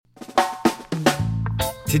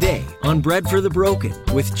Today on Bread for the Broken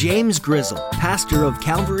with James Grizzle, pastor of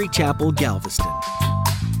Calvary Chapel, Galveston.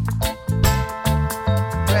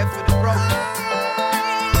 Bread for the broken.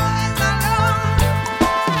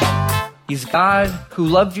 He's God who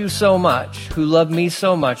loved you so much, who loved me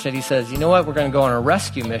so much that he says, you know what, we're going to go on a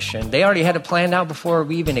rescue mission. They already had it planned out before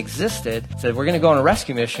we even existed. Said, we're going to go on a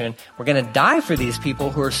rescue mission. We're going to die for these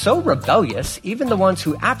people who are so rebellious, even the ones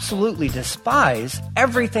who absolutely despise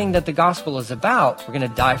everything that the gospel is about. We're going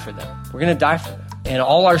to die for them. We're going to die for them. In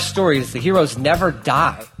all our stories, the heroes never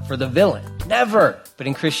die for the villain. Never. But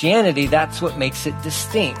in Christianity, that's what makes it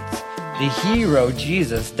distinct. The hero,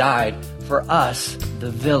 Jesus, died for us,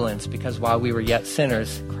 the villains, because while we were yet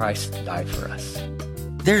sinners, Christ died for us.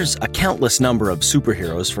 There's a countless number of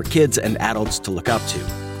superheroes for kids and adults to look up to,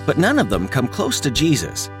 but none of them come close to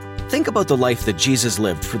Jesus. Think about the life that Jesus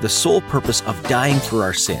lived for the sole purpose of dying for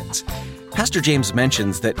our sins. Pastor James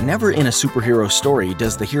mentions that never in a superhero story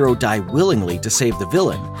does the hero die willingly to save the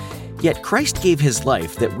villain, yet Christ gave his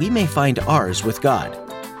life that we may find ours with God.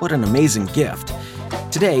 What an amazing gift.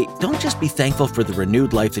 Today, don't just be thankful for the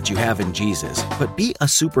renewed life that you have in Jesus, but be a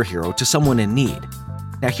superhero to someone in need.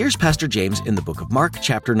 Now here's Pastor James in the book of Mark,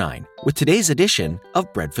 chapter 9, with today's edition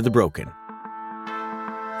of Bread for the Broken.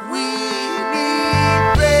 We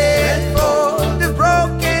need bread for the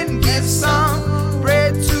broken. Give some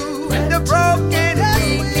bread to the broken.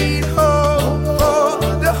 We need hope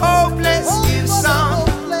for the hopeless. Give some hope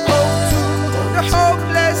to the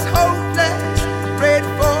hopeless, hopeless. Bread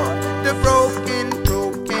for the broken.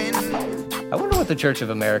 I wonder what the Church of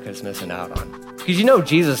America is missing out on. Because you know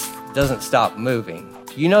Jesus doesn't stop moving.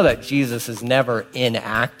 You know that Jesus is never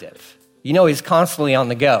inactive. You know he's constantly on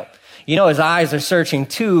the go. You know his eyes are searching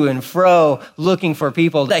to and fro, looking for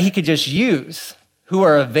people that he could just use, who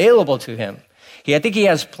are available to him. I think he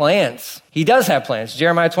has plans. He does have plans.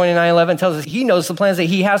 Jeremiah 29:11 tells us he knows the plans that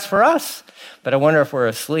he has for us. But I wonder if we're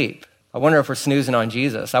asleep. I wonder if we're snoozing on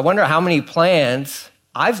Jesus. I wonder how many plans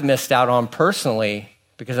I've missed out on personally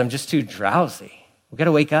because I'm just too drowsy. We've got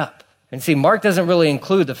to wake up. And see, Mark doesn't really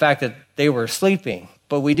include the fact that they were sleeping,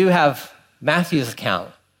 but we do have Matthew's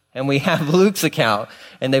account, and we have Luke's account,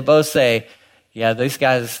 and they both say, yeah, these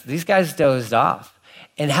guys dozed off.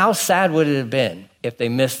 And how sad would it have been if they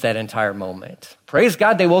missed that entire moment? Praise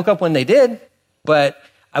God they woke up when they did, but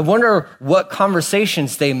I wonder what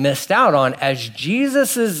conversations they missed out on as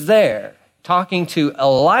Jesus is there talking to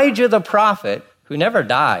Elijah the prophet, who never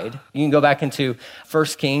died. You can go back into 1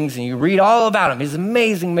 Kings and you read all about him. He's an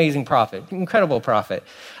amazing, amazing prophet, incredible prophet,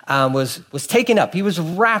 was taken up. He was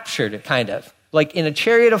raptured, kind of, like in a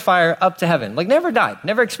chariot of fire up to heaven, like never died,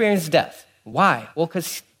 never experienced death. Why? Well,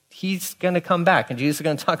 because he's going to come back, and Jesus is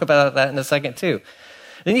going to talk about that in a second too.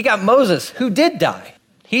 Then you got Moses, who did die.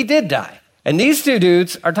 He did die. And these two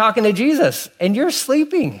dudes are talking to Jesus, and you're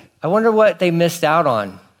sleeping. I wonder what they missed out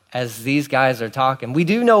on as these guys are talking. We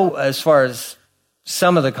do know as far as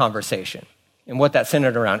some of the conversation and what that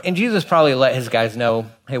centered around. And Jesus probably let his guys know,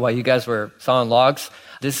 hey, while you guys were sawing logs,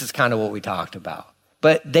 this is kind of what we talked about.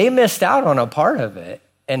 But they missed out on a part of it.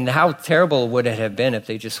 And how terrible would it have been if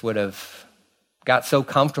they just would have got so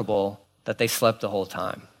comfortable that they slept the whole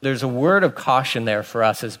time? There's a word of caution there for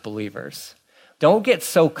us as believers. Don't get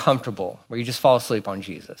so comfortable where you just fall asleep on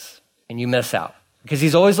Jesus and you miss out. Because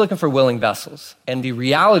he's always looking for willing vessels. And the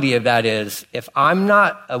reality of that is, if I'm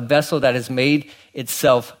not a vessel that has made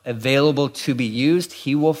itself available to be used,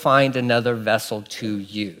 he will find another vessel to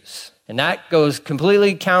use. And that goes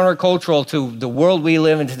completely countercultural to the world we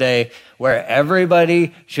live in today, where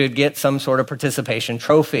everybody should get some sort of participation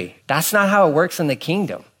trophy. That's not how it works in the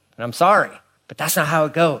kingdom. And I'm sorry, but that's not how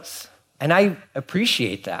it goes. And I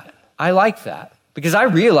appreciate that. I like that. Because I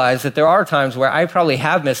realize that there are times where I probably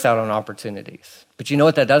have missed out on opportunities. But you know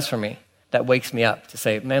what that does for me? That wakes me up to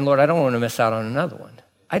say, man, Lord, I don't want to miss out on another one.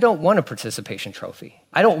 I don't want a participation trophy.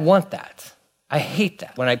 I don't want that. I hate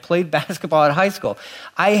that. When I played basketball at high school,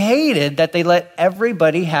 I hated that they let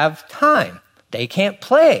everybody have time. They can't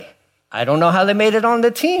play. I don't know how they made it on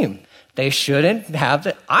the team. They shouldn't have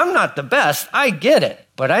it. I'm not the best. I get it.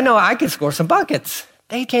 But I know I can score some buckets.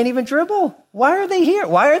 They can't even dribble. Why are they here?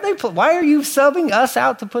 Why are you subbing us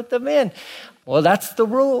out to put them in? Well, that's the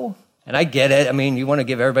rule. And I get it. I mean, you want to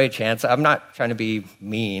give everybody a chance. I'm not trying to be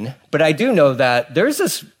mean. But I do know that there's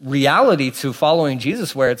this reality to following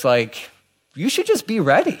Jesus where it's like, you should just be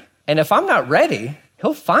ready. And if I'm not ready,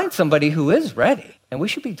 he'll find somebody who is ready. And we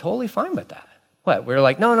should be totally fine with that. What? We're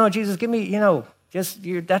like, no, Jesus, give me,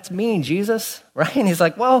 that's mean, Jesus. Right? And he's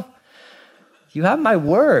like, well, you have my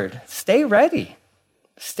word. Stay ready.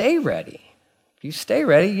 Stay ready. If you stay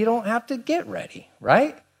ready, you don't have to get ready,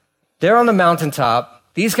 right? There on the mountaintop,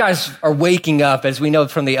 These guys are waking up, as we know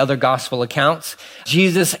from the other gospel accounts.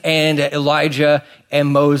 Jesus and Elijah and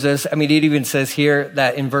Moses. I mean, it even says here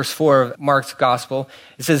that in verse 4 of Mark's gospel,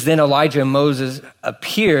 it says, then Elijah and Moses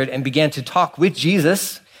appeared and began to talk with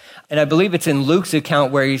Jesus. And I believe it's in Luke's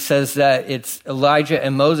account where he says that it's Elijah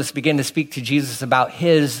and Moses began to speak to Jesus about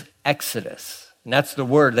his exodus. And that's the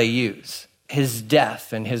word they use, his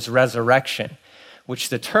death and his resurrection, which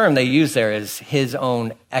the term they use there is his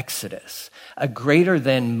own exodus. A greater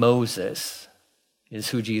than Moses is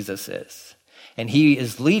who Jesus is. And he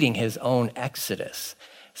is leading his own exodus,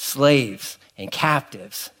 slaves and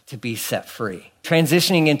captives to be set free,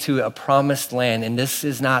 transitioning into a promised land. And this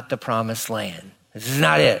is not the promised land. This is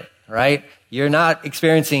not it, right? You're not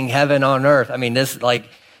experiencing heaven on earth. I mean, this, like,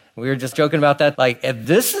 we were just joking about that. Like, if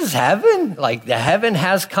this is heaven, like the heaven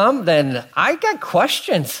has come, then I got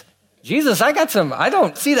questions. Jesus, I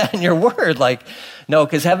don't see that in your word. Like, no,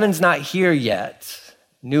 because heaven's not here yet.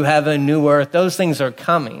 New heaven, new earth, those things are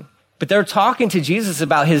coming. But they're talking to Jesus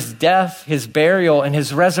about his death, his burial, and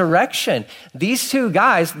his resurrection. These two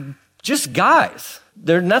guys, just guys.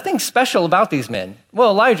 There's nothing special about these men. Well,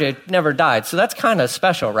 Elijah never died, so that's kind of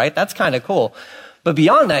special, right? That's kind of cool. But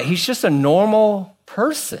beyond that, he's just a normal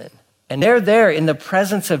person. And they're there in the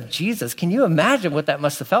presence of Jesus. Can you imagine what that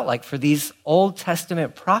must have felt like for these Old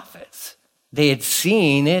Testament prophets? They had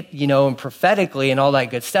seen it, and prophetically and all that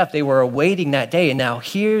good stuff. They were awaiting that day. And now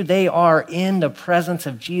here they are in the presence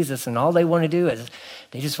of Jesus. And all they want to do is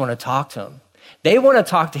they just want to talk to him. They want to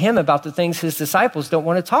talk to him about the things his disciples don't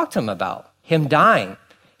want to talk to him about. Him dying,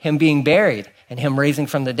 him being buried, and him raising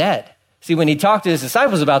from the dead. See, when he talked to his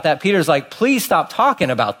disciples about that, Peter's like, please stop talking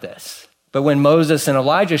about this. But when Moses and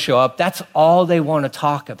Elijah show up, that's all they want to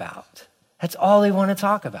talk about. That's all they want to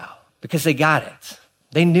talk about because they got it.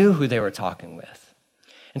 They knew who they were talking with.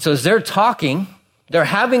 And so as they're talking, they're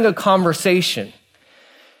having a conversation.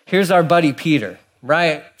 Here's our buddy Peter,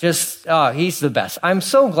 right? He's the best. I'm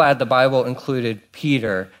so glad the Bible included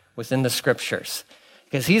Peter within the scriptures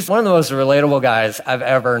because he's one of the most relatable guys I've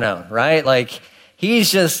ever known, right? Like,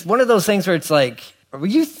 he's just one of those things where it's like, were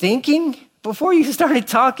you thinking before you started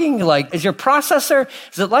talking? Like, is your processor,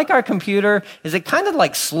 is it like our computer? Is it kind of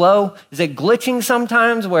like slow? Is it glitching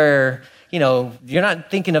sometimes where, you're not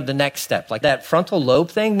thinking of the next step? Like that frontal lobe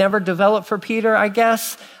thing never developed for Peter, I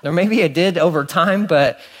guess. Or maybe it did over time,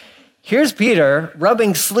 but here's Peter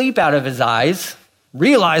rubbing sleep out of his eyes,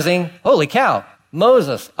 realizing, holy cow,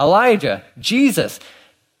 Moses, Elijah, Jesus.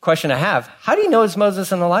 Question I have, how do you know it's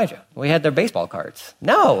Moses and Elijah? We had their baseball cards.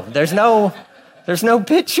 No, there's no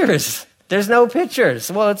pictures. There's no pictures.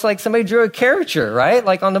 Well, it's like somebody drew a caricature, right?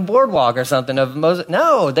 Like on the boardwalk or something of Moses.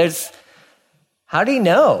 No, how do you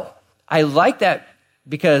know? I like that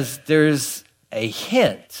because there's a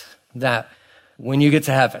hint that when you get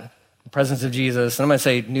to heaven, the presence of Jesus, and I'm going to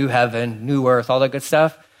say new heaven, new earth, all that good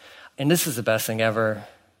stuff. And this is the best thing ever.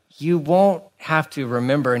 You won't have to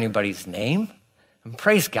remember anybody's name. And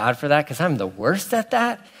praise God for that because I'm the worst at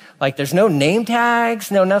that. Like there's no name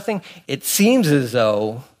tags, no nothing. It seems as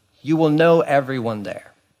though you will know everyone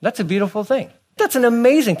there. That's a beautiful thing. That's an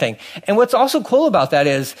amazing thing. And what's also cool about that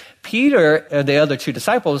is Peter, the other two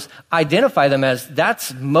disciples, identify them as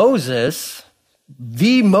that's Moses,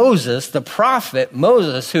 the prophet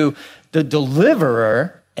Moses, who the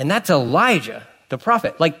deliverer, and that's Elijah, the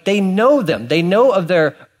prophet. Like they know them. They know of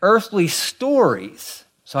their earthly stories.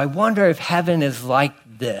 So I wonder if heaven is like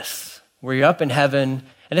this, where you're up in heaven,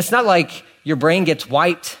 and it's not like your brain gets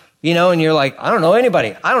wiped, and you're like, I don't know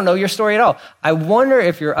anybody. I don't know your story at all. I wonder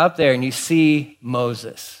if you're up there and you see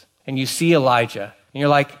Moses and you see Elijah, and you're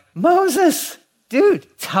like, Moses, dude,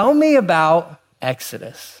 tell me about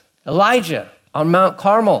Exodus. Elijah on Mount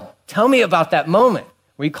Carmel, tell me about that moment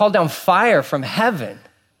where you called down fire from heaven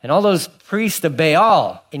and all those priests of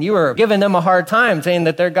Baal, and you were giving them a hard time saying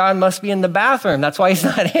that their God must be in the bathroom. That's why he's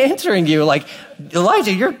not answering you. Like,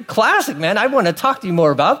 Elijah, you're classic, man. I want to talk to you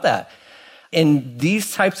more about that. And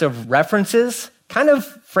these types of references kind of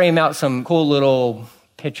frame out some cool little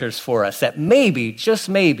pictures for us that maybe, just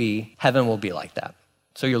maybe, heaven will be like that.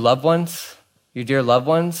 So your loved ones, your dear loved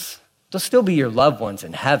ones, they'll still be your loved ones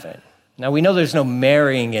in heaven. Now, we know there's no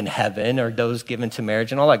marrying in heaven or those given to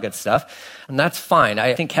marriage and all that good stuff, and that's fine.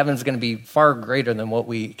 I think heaven's going to be far greater than what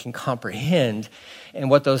we can comprehend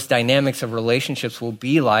and what those dynamics of relationships will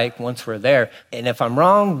be like once we're there. And if I'm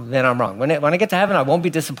wrong, then I'm wrong. When I get to heaven, I won't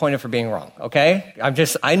be disappointed for being wrong, okay?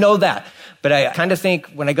 I know that. But I kind of think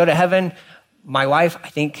when I go to heaven, my wife, I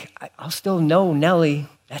think I'll still know Nellie.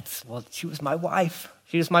 She was my wife.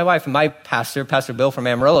 She's my wife. And my pastor, Pastor Bill from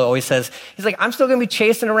Amarillo, always says, he's like, I'm still going to be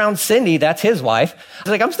chasing around Cindy. That's his wife.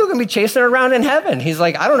 He's like, I'm still going to be chasing her around in heaven. He's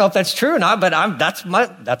like, I don't know if that's true or not, but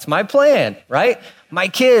that's my plan, right? My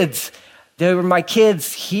kids, they were my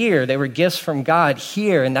kids here. They were gifts from God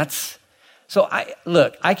here. And so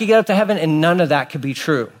I could get up to heaven and none of that could be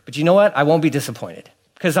true. But you know what? I won't be disappointed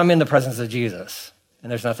because I'm in the presence of Jesus.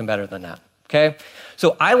 And there's nothing better than that, okay?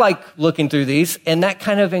 So I like looking through these, and that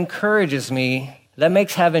kind of encourages me. That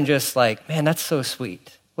makes heaven just like, man, that's so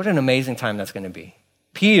sweet. What an amazing time that's going to be.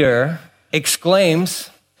 Peter exclaims,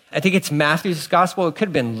 I think it's Matthew's gospel.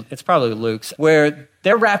 It's probably Luke's, where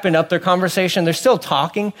they're wrapping up their conversation. They're still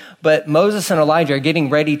talking, but Moses and Elijah are getting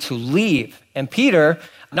ready to leave. And Peter,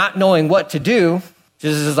 not knowing what to do,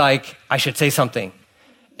 just is like, I should say something.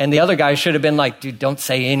 And the other guy should have been like, dude, don't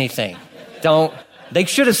say anything. They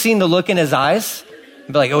should have seen the look in his eyes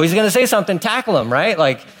and be like, oh, he's going to say something, tackle him, right?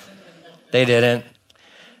 Like, they didn't.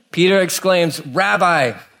 Peter exclaims,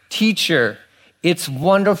 Rabbi, teacher, it's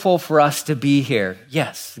wonderful for us to be here.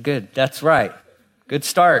 Yes, good, that's right. Good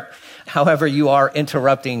start. However, you are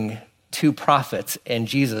interrupting two prophets and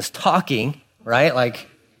Jesus talking, right? Like,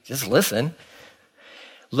 just listen.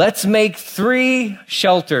 Let's make 3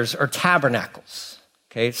 shelters or tabernacles,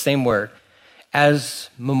 okay, same word, as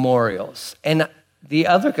memorials. And the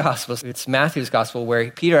other gospels, it's Matthew's gospel,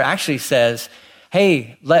 where Peter actually says,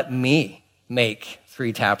 hey, let me make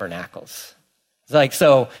 3 tabernacles. It's like,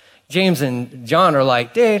 so James and John are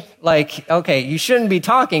like, dude, like, okay, you shouldn't be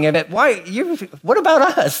talking about what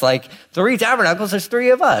about us? Like 3 tabernacles, there's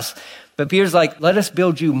 3 of us. But Peter's like, let us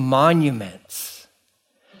build you monuments.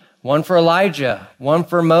 1 for Elijah, 1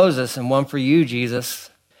 for Moses, and 1 for you, Jesus.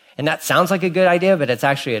 And that sounds like a good idea, but it's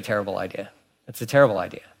actually a terrible idea. It's a terrible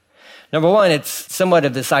idea. Number 1, it's somewhat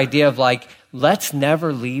of this idea of like, let's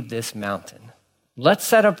never leave this mountain. Let's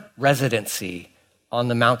set up residency on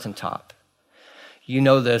the mountaintop. You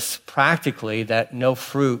know this practically that no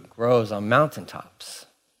fruit grows on mountaintops.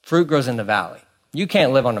 Fruit grows in the valley. You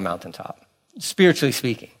can't live on a mountaintop, spiritually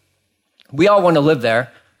speaking. We all want to live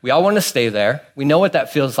there. We all want to stay there. We know what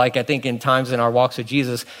that feels like, I think, in times in our walks with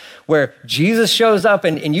Jesus, where Jesus shows up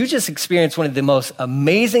and you just experience one of the most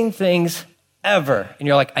amazing things ever. And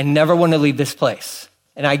you're like, I never want to leave this place.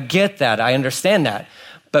 And I get that. I understand that.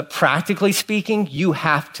 But practically speaking, you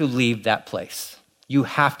have to leave that place. You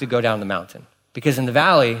have to go down the mountain. Because in the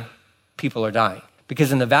valley, people are dying.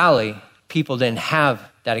 Because in the valley, people didn't have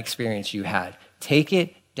that experience you had. Take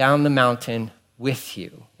it down the mountain with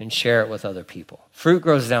you and share it with other people. Fruit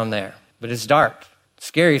grows down there, but it's dark. It's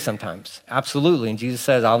scary sometimes. Absolutely. And Jesus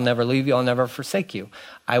says, I'll never leave you. I'll never forsake you.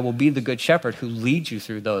 I will be the good shepherd who leads you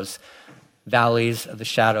through those valleys of the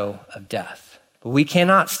shadow of death. But we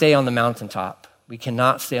cannot stay on the mountaintop. We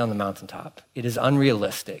cannot stay on the mountaintop. It is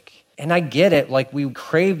unrealistic. And I get it, like we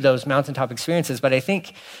crave those mountaintop experiences, but I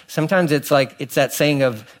think sometimes it's that saying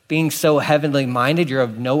of being so heavenly minded, you're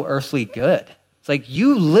of no earthly good. It's like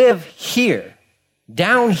you live here,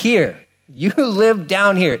 down here. You live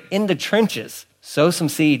down here in the trenches. Sow some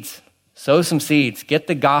seeds. Sow some seeds. Get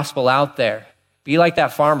the gospel out there. Be like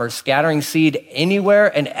that farmer, scattering seed anywhere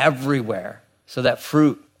and everywhere so that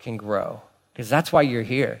fruit can grow. Because that's why you're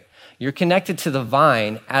here. You're connected to the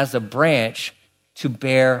vine as a branch to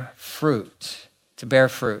bear fruit,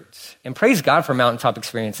 And praise God for mountaintop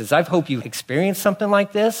experiences. I hope you experience something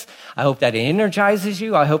like this. I hope that it energizes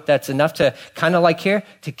you. I hope that's enough to kind of like here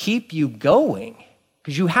to keep you going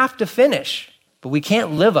because you have to finish, but we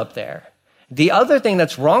can't live up there. The other thing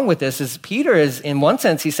that's wrong with this is Peter is, in one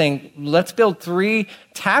sense, he's saying, let's build 3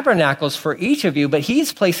 tabernacles for each of you, but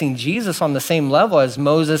he's placing Jesus on the same level as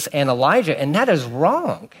Moses and Elijah, and that is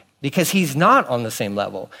wrong because he's not on the same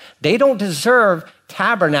level. They don't deserve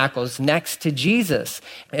tabernacles next to Jesus.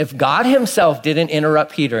 If God himself didn't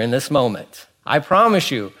interrupt Peter in this moment, I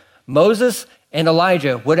promise you, Moses and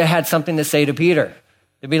Elijah would have had something to say to Peter.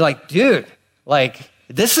 They'd be like, dude, like,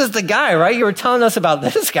 this is the guy, right? You were telling us about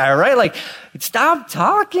this guy, right? Like, stop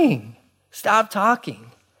talking. Stop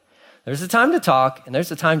talking. There's a time to talk, and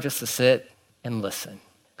there's a time just to sit and listen.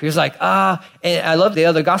 Peter's like, and I love the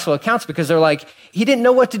other gospel accounts because they're like, he didn't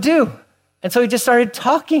know what to do. And so he just started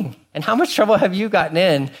talking. And how much trouble have you gotten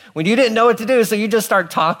in when you didn't know what to do? So you just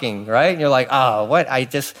start talking, right? And you're like, oh, what? I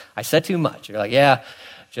said too much. You're like, yeah,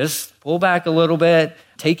 just pull back a little bit,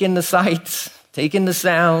 take in the sights, take in the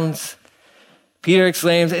sounds. Peter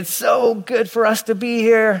exclaims, it's so good for us to be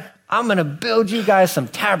here. I'm going to build you guys some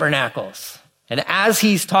tabernacles. And as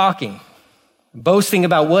he's talking, boasting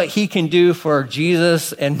about what he can do for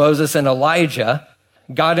Jesus and Moses and Elijah,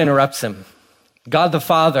 God interrupts him. God the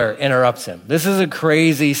Father interrupts him. This is a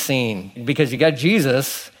crazy scene because you got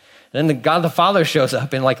Jesus Then God the Father shows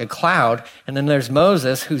up in like a cloud. And then there's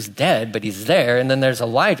Moses, who's dead, but he's there. And then there's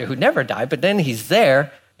Elijah, who never died, but then he's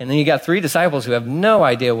there. And then you got 3 disciples who have no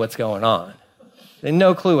idea what's going on. They have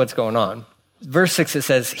no clue what's going on. Verse 6, it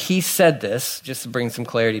says, he said this, just to bring some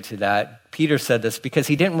clarity to that. Peter said this because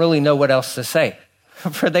he didn't really know what else to say.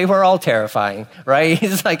 For they were all terrifying, right?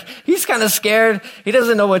 He's kind of scared. He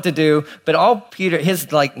doesn't know what to do. But all Peter,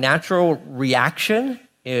 his like natural reaction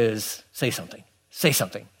is say something, say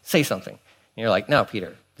something, say something. And you're like, no,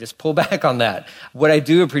 Peter, just pull back on that. What I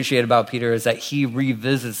do appreciate about Peter is that he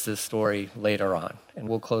revisits this story later on. And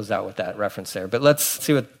we'll close out with that reference there. But let's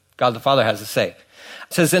see what God the Father has to say.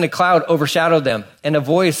 It says, then a cloud overshadowed them, and a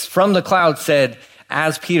voice from the cloud said,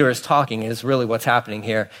 as Peter is talking, is really what's happening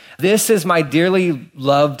here. This is my dearly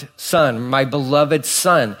loved son, my beloved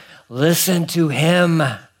son. Listen to him.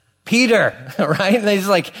 Peter, right? And he's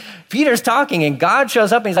like, Peter's talking, and God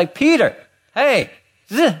shows up, and he's like, Peter, hey,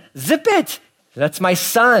 zip it. That's my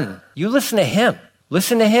son. You listen to him.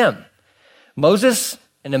 Listen to him. Moses,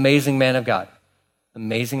 an amazing man of God.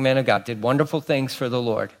 Amazing man of God. Did wonderful things for the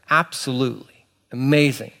Lord. Absolutely.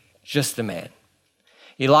 Amazing. Just a man.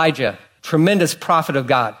 Elijah, tremendous prophet of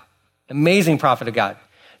God. Amazing prophet of God.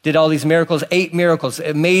 Did all these miracles, 8 miracles,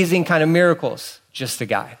 amazing kind of miracles. Just a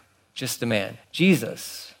guy. Just a man.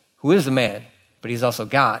 Jesus, who is a man, but he's also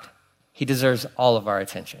God. He deserves all of our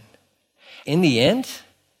attention. In the end,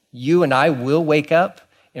 you and I will wake up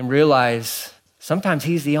and realize sometimes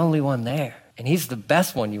he's the only one there, and he's the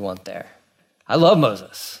best one you want there. I love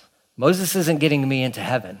Moses. Moses isn't getting me into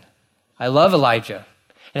heaven. I love Elijah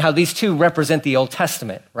and how these two represent the Old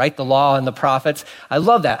Testament, right? The law and the prophets. I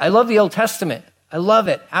love that. I love the Old Testament. I love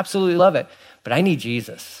it. Absolutely love it. But I need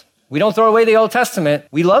Jesus. We don't throw away the Old Testament.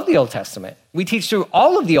 We love the Old Testament. We teach through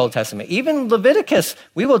all of the Old Testament, even Leviticus.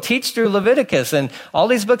 We will teach through Leviticus and all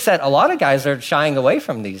these books that a lot of guys are shying away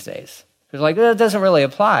from these days. They're like, it doesn't really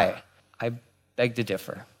apply. I beg to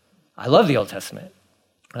differ. I love the Old Testament.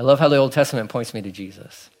 I love how the Old Testament points me to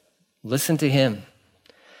Jesus. Listen to him.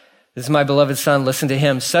 This is my beloved son. Listen to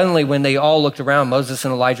him. Suddenly, when they all looked around, Moses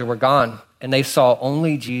and Elijah were gone, and they saw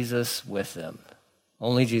only Jesus with them.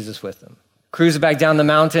 Only Jesus with them. Cruise back down the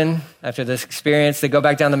mountain after this experience. They go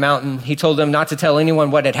back down the mountain. He told them not to tell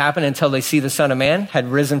anyone what had happened until they see the Son of Man had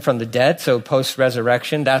risen from the dead. So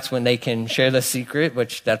post-resurrection, that's when they can share the secret,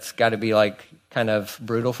 which that's got to be like kind of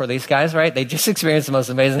brutal for these guys, right? They just experienced the most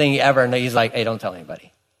amazing thing ever, and he's like, hey, don't tell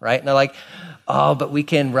anybody, right? And they're like, oh, but we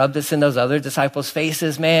can rub this in those other disciples'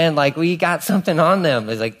 faces, man. Like, we got something on them.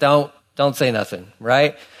 He's like, don't say nothing,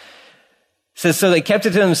 right? Says, so they kept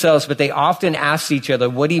it to themselves, but they often asked each other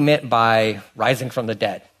what he meant by rising from the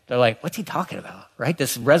dead. They're like, what's he talking about, right?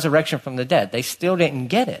 This resurrection from the dead. They still didn't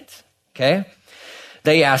get it, okay?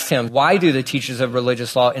 They asked him, why do the teachers of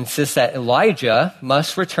religious law insist that Elijah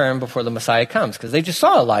must return before the Messiah comes? Because they just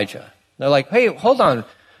saw Elijah. They're like, hey, hold on.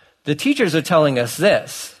 The teachers are telling us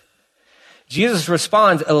this. Jesus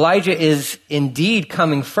responds, Elijah is indeed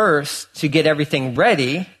coming first to get everything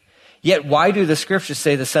ready. Yet why do the scriptures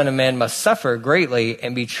say the Son of Man must suffer greatly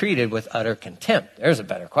and be treated with utter contempt? There's a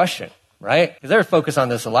better question, right? Because they're focused on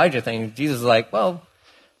this Elijah thing. Jesus is like, well,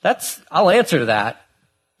 I'll answer that.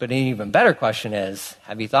 But an even better question is,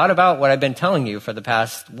 have you thought about what I've been telling you for the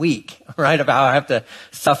past week, right? About how I have to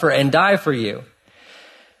suffer and die for you.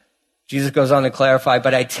 Jesus goes on to clarify,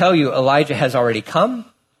 but I tell you, Elijah has already come.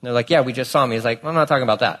 And they're like, yeah, we just saw him. He's like, well, I'm not talking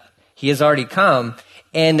about that. He has already come.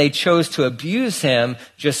 And they chose to abuse him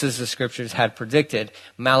just as the scriptures had predicted.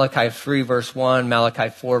 Malachi 3 verse 1, Malachi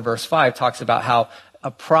 4 verse 5 talks about how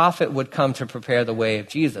a prophet would come to prepare the way of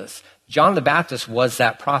Jesus. John the Baptist was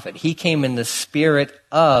that prophet. He came in the spirit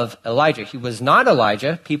of Elijah. He was not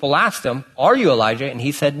Elijah. People asked him, are you Elijah? And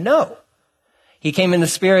he said, no. He came in the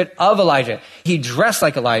spirit of Elijah. He dressed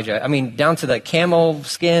like Elijah. I mean, down to the camel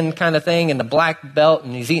skin kind of thing and the black belt,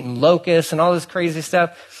 and he's eating locusts and all this crazy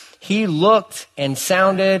stuff. He looked and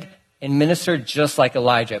sounded and ministered just like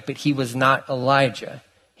Elijah, but he was not Elijah.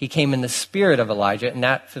 He came in the spirit of Elijah, and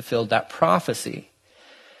that fulfilled that prophecy.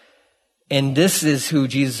 And this is who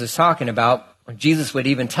Jesus is talking about. Jesus would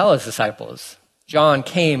even tell his disciples, John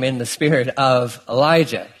came in the spirit of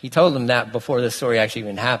Elijah. He told them that before this story actually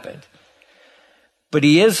even happened. But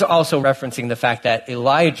he is also referencing the fact that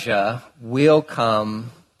Elijah will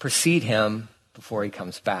come, precede him before he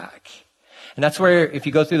comes back. And that's where, if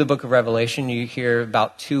you go through the book of Revelation, you hear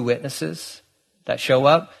about 2 witnesses that show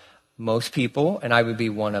up. Most people, and I would be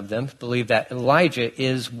one of them, believe that Elijah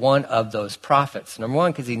is one of those prophets. Number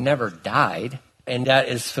one, because he never died. And that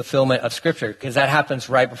is fulfillment of scripture, because that happens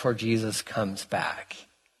right before Jesus comes back.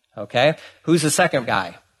 Okay? Who's the second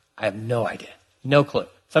guy? I have no idea. No clue.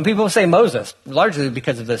 Some people say Moses, largely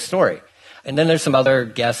because of this story. And then there's some other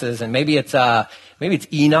guesses, and maybe it's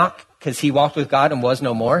Enoch, because he walked with God and was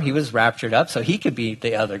no more. He was raptured up, so he could be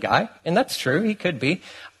the other guy. And that's true, he could be.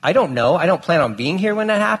 I don't know. I don't plan on being here when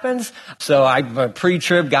that happens. So I'm a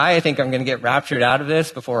pre-trib guy. I think I'm going to get raptured out of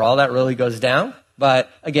this before all that really goes down. But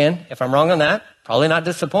again, if I'm wrong on that, probably not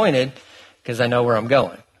disappointed because I know where I'm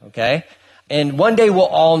going, okay? And one day we'll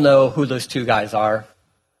all know who those two guys are,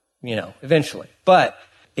 eventually. But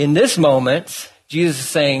in this moment, Jesus is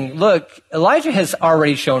saying, look, Elijah has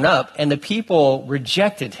already shown up and the people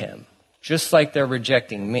rejected him, just like they're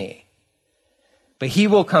rejecting me. But he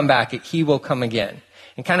will come back. He will come again.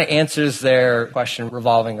 And kind of answers their question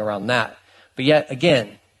revolving around that. But yet,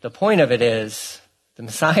 again, the point of it is the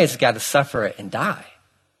Messiah's got to suffer and die.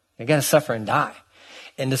 They got to suffer and die.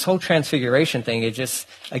 And this whole transfiguration thing, it just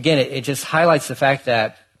highlights the fact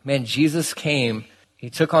that, man, Jesus came, he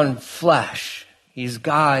took on flesh. He's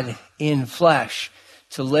God in flesh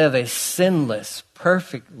to live a sinless,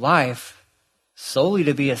 perfect life solely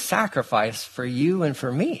to be a sacrifice for you and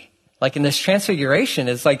for me. Like in this transfiguration,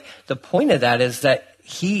 it's like the point of that is that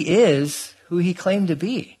he is who he claimed to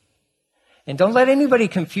be. And don't let anybody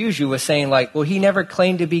confuse you with saying like, well, he never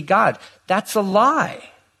claimed to be God. That's a lie.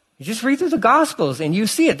 You just read through the Gospels and you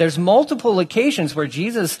see it. There's multiple occasions where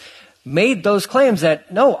Jesus made those claims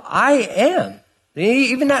that, no, I am.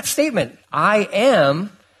 Even that statement, I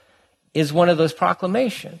am, is one of those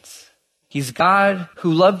proclamations. He's God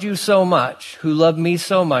who loved you so much, who loved me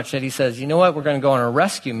so much that he says, you know what, we're going to go on a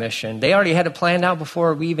rescue mission. They already had it planned out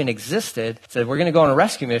before we even existed. Said, we're going to go on a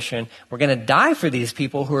rescue mission. We're going to die for these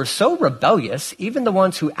people who are so rebellious, even the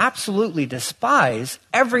ones who absolutely despise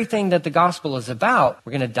everything that the gospel is about.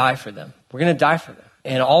 We're going to die for them. We're going to die for them.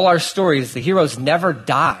 In all our stories, the heroes never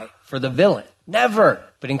die for the villain. Never.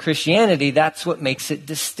 But in Christianity, that's what makes it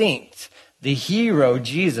distinct. The hero,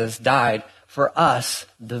 Jesus, died for us,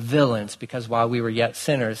 the villains, because while we were yet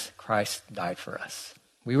sinners, Christ died for us.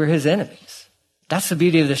 We were his enemies. That's the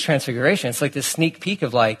beauty of this transfiguration. It's like this sneak peek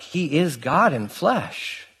of like, he is God in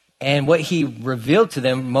flesh. And what he revealed to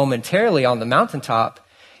them momentarily on the mountaintop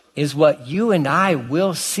is what you and I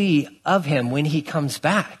will see of him when he comes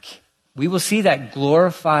back. We will see that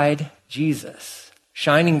glorified Jesus.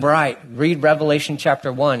 Shining bright. Read Revelation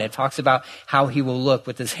chapter 1. It talks about how he will look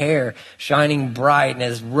with his hair shining bright and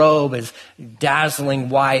his robe is dazzling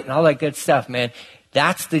white and all that good stuff, man.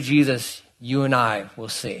 That's the Jesus you and I will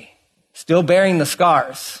see. Still bearing the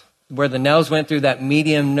scars where the nails went through that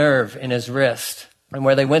median nerve in his wrist and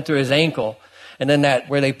where they went through his ankle and then that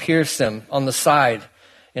where they pierced him on the side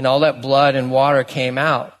and all that blood and water came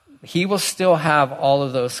out. He will still have all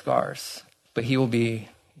of those scars, but he will be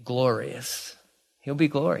glorious. He'll be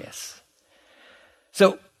glorious.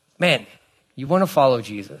 So, man, you want to follow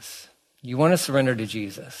Jesus. You want to surrender to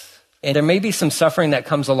Jesus. And there may be some suffering that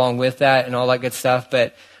comes along with that and all that good stuff,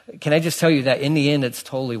 but can I just tell you that in the end, it's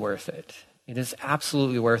totally worth it. It is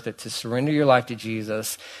absolutely worth it to surrender your life to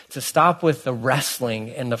Jesus, to stop with the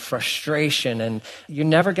wrestling and the frustration, and you're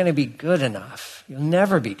never going to be good enough. You'll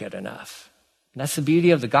never be good enough. And that's the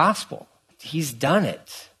beauty of the gospel. He's done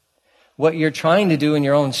it. What you're trying to do in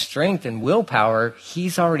your own strength and willpower,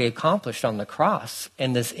 he's already accomplished on the cross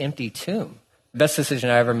in this empty tomb. The best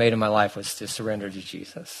decision I ever made in my life was to surrender to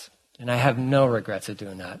Jesus. And I have no regrets of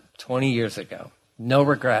doing that 20 years ago. No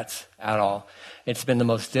regrets at all. It's been the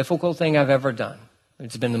most difficult thing I've ever done.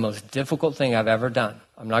 It's been the most difficult thing I've ever done.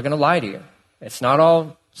 I'm not going to lie to you. It's not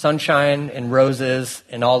all sunshine and roses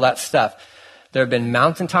and all that stuff. There have been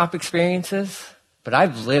mountaintop experiences, but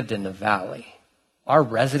I've lived in the valley. Our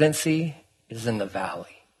residency is in the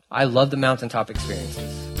valley. I love the mountaintop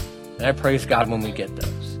experiences, and I praise God when we get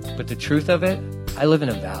those. But the truth of it, I live in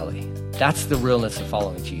a valley. That's the realness of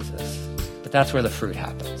following Jesus. But that's where the fruit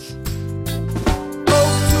happens.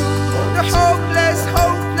 The hopeless,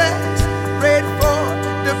 bread for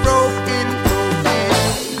the broken.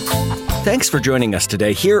 Thanks for joining us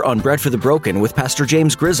today here on Bread for the Broken with Pastor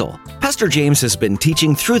James Grizzle. Pastor James has been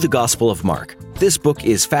teaching through the Gospel of Mark. This book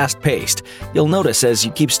is fast-paced. You'll notice as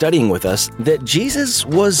you keep studying with us that Jesus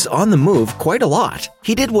was on the move quite a lot.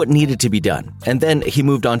 He did what needed to be done, and then he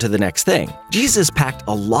moved on to the next thing. Jesus packed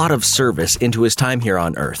a lot of service into his time here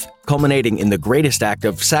on earth, culminating in the greatest act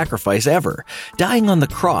of sacrifice ever, dying on the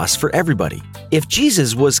cross for everybody. If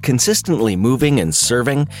Jesus was consistently moving and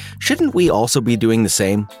serving, shouldn't we also be doing the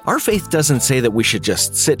same? Our faith doesn't say that we should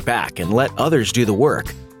just sit back and let others do the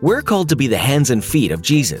work. We're called to be the hands and feet of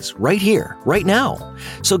Jesus right here, right now.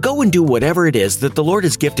 So go and do whatever it is that the Lord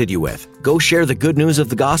has gifted you with. Go share the good news of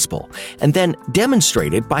the gospel, and then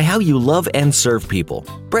demonstrate it by how you love and serve people.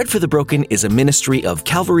 Bread for the Broken is a ministry of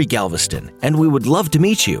Calvary Galveston, and we would love to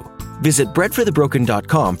meet you. Visit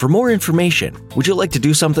breadforthebroken.com for more information. Would you like to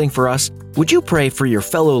do something for us? Would you pray for your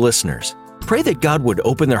fellow listeners? Pray that God would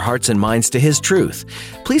open their hearts and minds to His truth.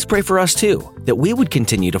 Please pray for us too, that we would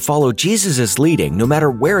continue to follow Jesus' leading no matter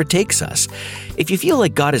where it takes us. If you feel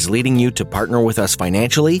like God is leading you to partner with us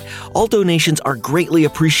financially, all donations are greatly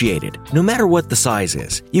appreciated, no matter what the size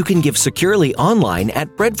is. You can give securely online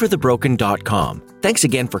at breadforthebroken.com. Thanks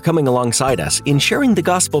again for coming alongside us in sharing the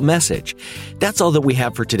gospel message. That's all that we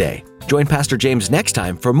have for today. Join Pastor James next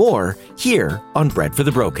time for more here on Bread for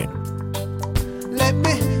the Broken. Let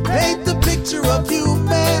me paint the picture of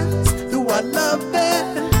humanity.